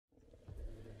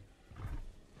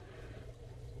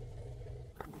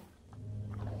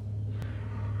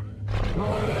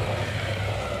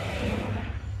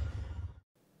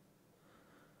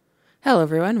Hello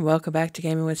everyone, welcome back to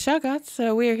Gaming with Shoggoths.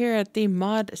 So we are here at the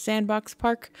Mod Sandbox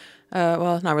Park.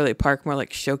 Well, not really a park, more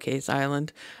like Showcase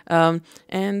Island. We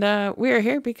are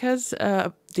here because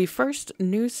the first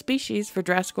new species for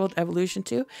Jurassic World Evolution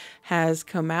 2 has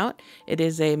come out. It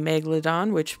is a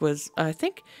Megalodon, which was, I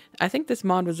think this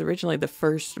mod was originally the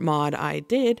first mod I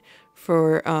did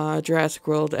for Jurassic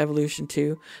World Evolution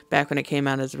 2 back when it came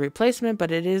out as a replacement,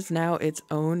 but it is now its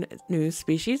own new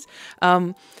species.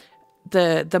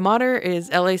 The modder is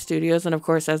LAStudios, and of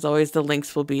course, as always, the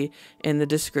links will be in the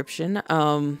description.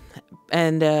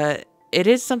 It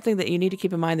is something that you need to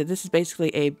keep in mind that this is basically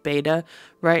a beta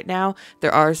right now.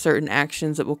 There are certain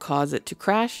actions that will cause it to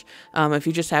crash. If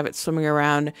you just have it swimming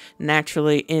around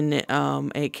naturally in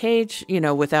a cage, you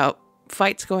know, without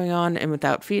fights going on and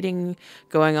without feeding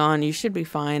going on, you should be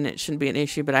fine. It shouldn't be an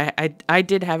issue, but I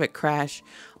did have it crash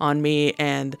on me,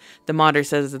 and the modder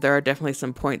says that there are definitely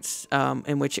some points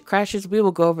in which it crashes. We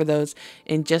will go over those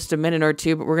in just a minute or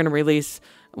two, but we're going to release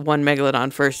one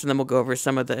Megalodon first, and then we'll go over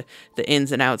some of the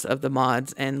ins and outs of the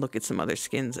mods and look at some other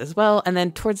skins as well. And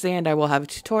then towards the end, I will have a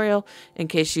tutorial in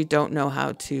case you don't know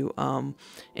how to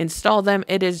install them.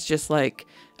 It is just like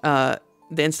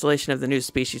the installation of the new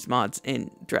species mods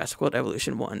in Jurassic World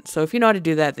Evolution 1. So if you know how to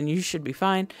do that, then you should be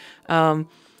fine.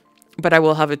 But I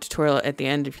will have a tutorial at the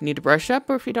end if you need to brush up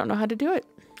or if you don't know how to do it.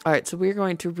 All right, so we're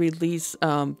going to release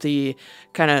the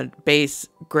kind of base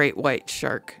great white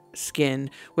shark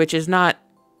skin, which is not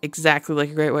exactly like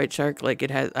a great white shark. Like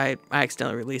it has, I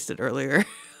accidentally released it earlier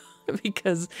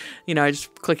because, you know, I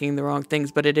just clicking the wrong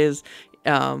things, but it is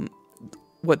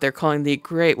what they're calling the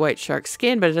great white shark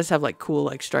skin, but it does have like cool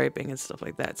like striping and stuff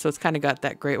like that. So it's kind of got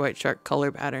that great white shark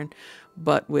color pattern,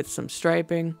 but with some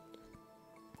striping.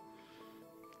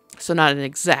 So not an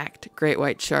exact great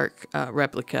white shark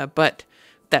replica, but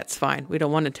that's fine. We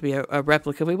don't want it to be a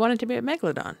replica. We want it to be a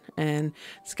Megalodon. And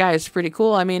this guy is pretty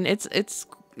cool. I mean, it's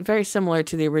very similar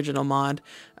to the original mod.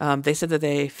 They said that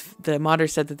the modder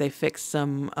said that they fixed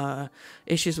some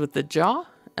issues with the jaw.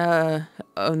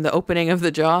 On the opening of the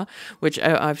jaw, which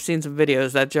I've seen some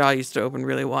videos, that jaw used to open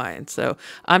really wide. So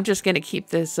I'm just going to keep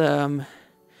this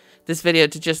this video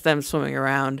to just them swimming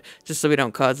around, just so we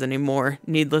don't cause any more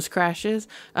needless crashes.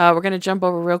 We're going to jump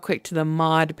over real quick to the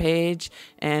mod page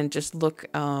and just look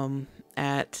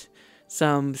at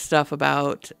some stuff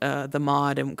about the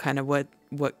mod and kind of what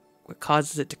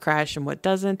causes it to crash and what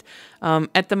doesn't.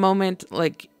 At the moment,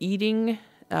 like eating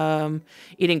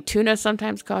tuna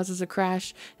sometimes causes a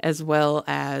crash, as well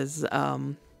as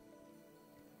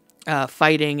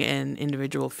fighting and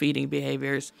individual feeding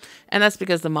behaviors. And that's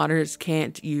because the modders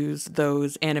can't use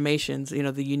those animations, you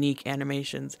know, the unique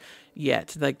animations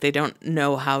yet. Like they don't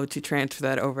know how to transfer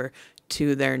that over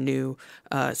to their new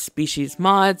species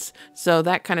mods. So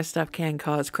that kind of stuff can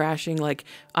cause crashing. Like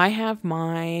I have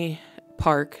my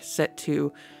park set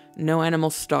to no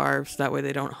animals starve, so that way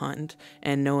they don't hunt,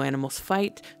 and no animals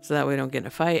fight, so that way they don't get in a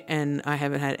fight. And I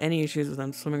haven't had any issues with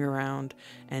them swimming around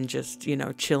and just, you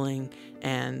know, chilling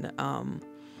and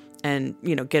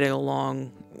you know, getting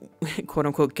along, quote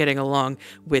unquote, getting along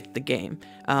with the game.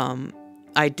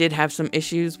 I did have some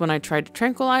issues when I tried to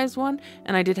tranquilize one,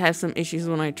 and I did have some issues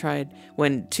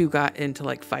when two got into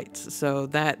like fights. So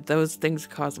those things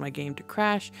caused my game to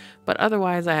crash, but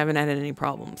otherwise I haven't had any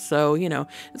problems. So, you know,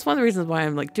 it's one of the reasons why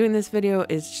I'm like doing this video,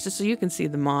 is just so you can see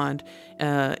the mod,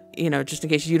 you know, just in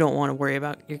case you don't want to worry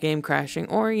about your game crashing,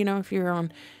 or, you know, if you're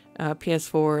on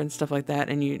PS4 and stuff like that,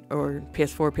 and or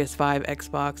PS4, PS5,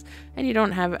 Xbox, and you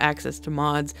don't have access to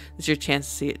mods, it's your chance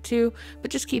to see it too.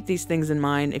 But just keep these things in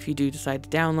mind if you do decide to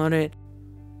download it.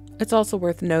 It's also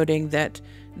worth noting that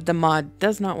the mod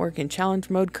does not work in challenge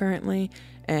mode currently,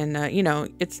 and you know,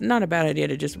 it's not a bad idea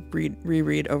to just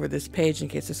reread over this page in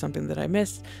case there's something that I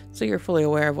missed, so you're fully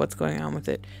aware of what's going on with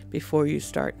it before you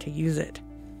start to use it.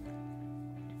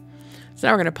 So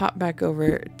now we're going to pop back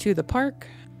over to the park.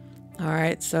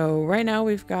 Alright, so right now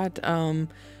we've got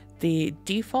the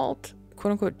default,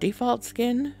 quote-unquote, default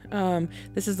skin.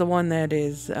 This is the one that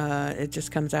is, it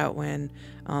just comes out when,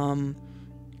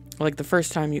 like the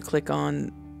first time you click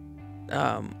on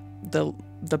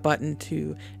the button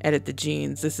to edit the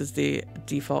genes. This is the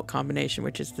default combination,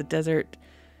 which is the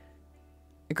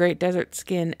Great Desert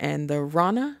skin and the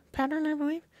Rana pattern, I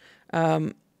believe.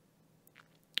 And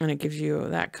it gives you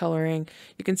that coloring.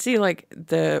 You can see like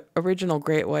the original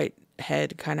Great White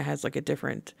head kind of has like a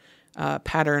different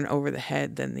pattern over the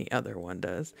head than the other one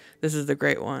does. This is the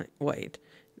Great White,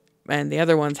 and the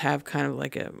other ones have kind of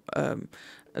like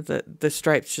the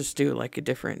stripes just do like a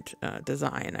different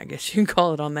design, I guess you can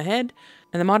call it, on the head.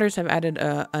 And the modders have added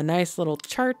a nice little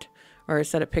chart or a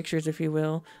set of pictures, if you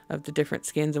will, of the different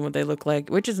skins and what they look like,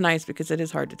 which is nice because it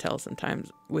is hard to tell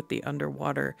sometimes with the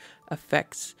underwater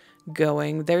effects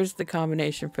going. There's the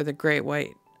combination for the great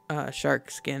white shark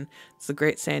skin. It's the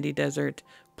Great Sandy Desert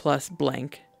plus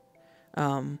blank.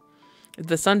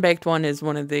 The sun-baked one is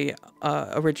one of the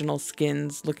original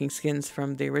looking skins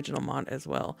from the original mod as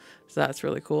well. So that's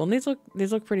really cool. And these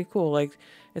look pretty cool. Like,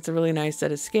 it's a really nice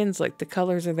set of skins. Like, the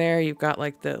colors are there. You've got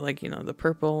like the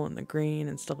purple and the green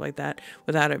and stuff like that,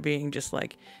 without it being just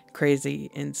like crazy,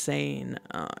 insane,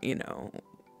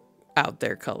 out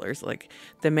there colors. Like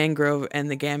the mangrove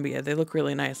and the gambia, they look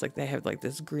really nice. Like, they have like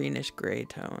this greenish gray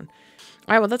tone.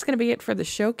 All right, well, that's going to be it for the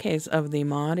showcase of the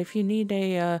mod. If you need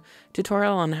a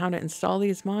tutorial on how to install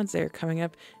these mods, they're coming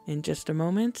up in just a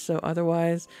moment. So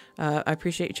otherwise, I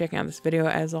appreciate you checking out this video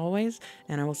as always,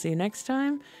 and I will see you next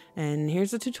time. And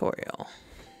here's the tutorial.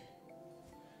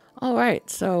 All right,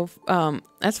 so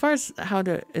as far as how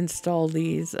to install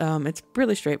these, it's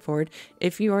really straightforward.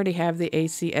 If you already have the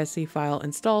ACSE file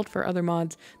installed for other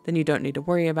mods, then you don't need to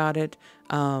worry about it.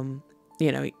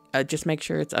 Just make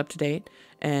sure it's up to date,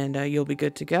 and you'll be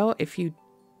good to go. If you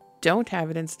don't have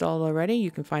it installed already,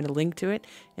 you can find a link to it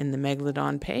in the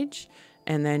Megalodon page,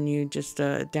 and then you just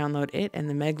download it and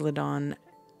the Megalodon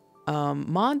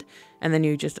mod, and then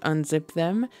you just unzip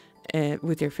them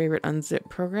with your favorite unzip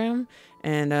program,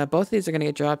 and both of these are going to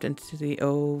get dropped into the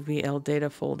OVL data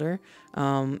folder.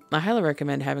 I highly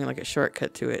recommend having like a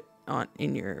shortcut to it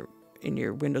in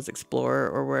your Windows Explorer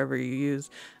or wherever you use.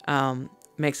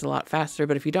 Makes it a lot faster.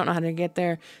 But if you don't know how to get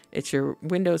there, it's your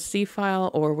Windows C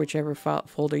file or whichever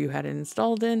folder you had it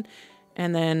installed in,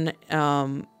 and then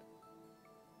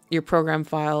your program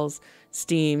files: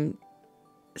 Steam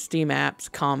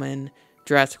apps, Common,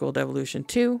 Jurassic World Evolution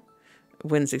 2,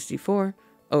 Win64,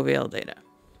 OVL data.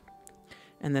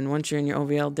 And then once you're in your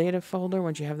OVL data folder,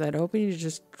 once you have that open, you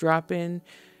just drop in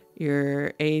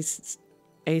your ACSE,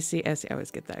 I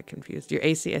always get that confused, your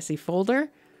ACSE folder.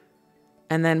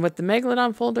 And then with the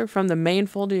Megalodon folder, from the main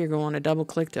folder, you're going to want to double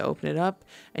click to open it up,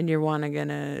 and you're going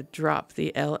to drop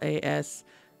the LAS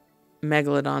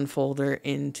Megalodon folder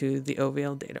into the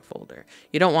OVL data folder.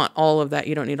 You don't want all of that.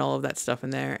 You don't need all of that stuff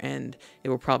in there, and it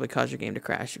will probably cause your game to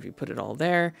crash if you put it all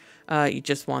there. You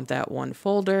just want that one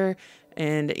folder,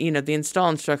 and the install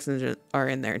instructions are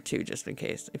in there too, just in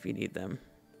case if you need them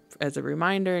as a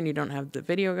reminder and you don't have the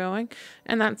video going.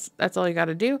 And that's all you got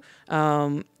to do.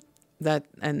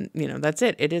 That's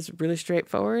it. It is really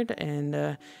straightforward,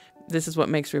 and this is what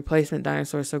makes replacement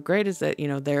dinosaurs so great, is that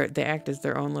they act as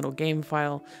their own little game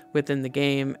file within the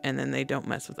game, and then they don't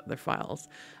mess with other files.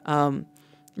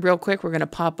 Real quick, we're going to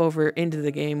pop over into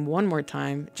the game one more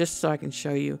time just so I can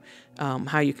show you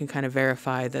how you can kind of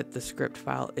verify that the script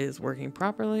file is working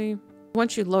properly.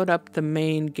 Once you load up the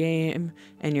main game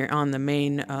and you're on the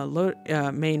main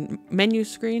main menu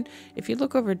screen, if you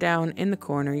look over down in the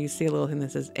corner, you see a little thing that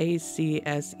says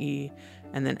ACSE,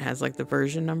 and then it has like the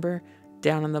version number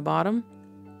down on the bottom.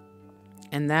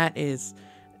 And that is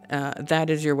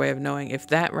your way of knowing if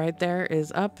that right there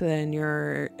is up, then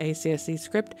your ACSE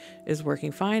script is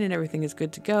working fine and everything is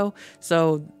good to go.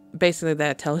 So basically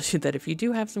that tells you that if you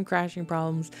do have some crashing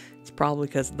problems, it's probably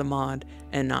because of the mod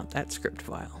and not that script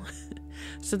file.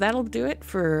 So that'll do it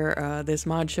for this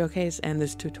mod showcase and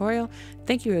this tutorial.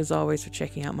 Thank you as always for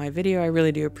checking out my video. I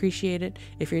really do appreciate it.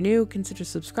 If you're new, consider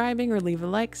subscribing or leave a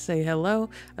like, say hello.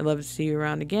 I'd love to see you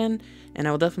around again, and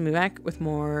I will definitely be back with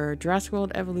more Jurassic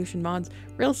World Evolution mods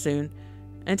real soon.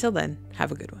 Until then,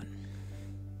 have a good one.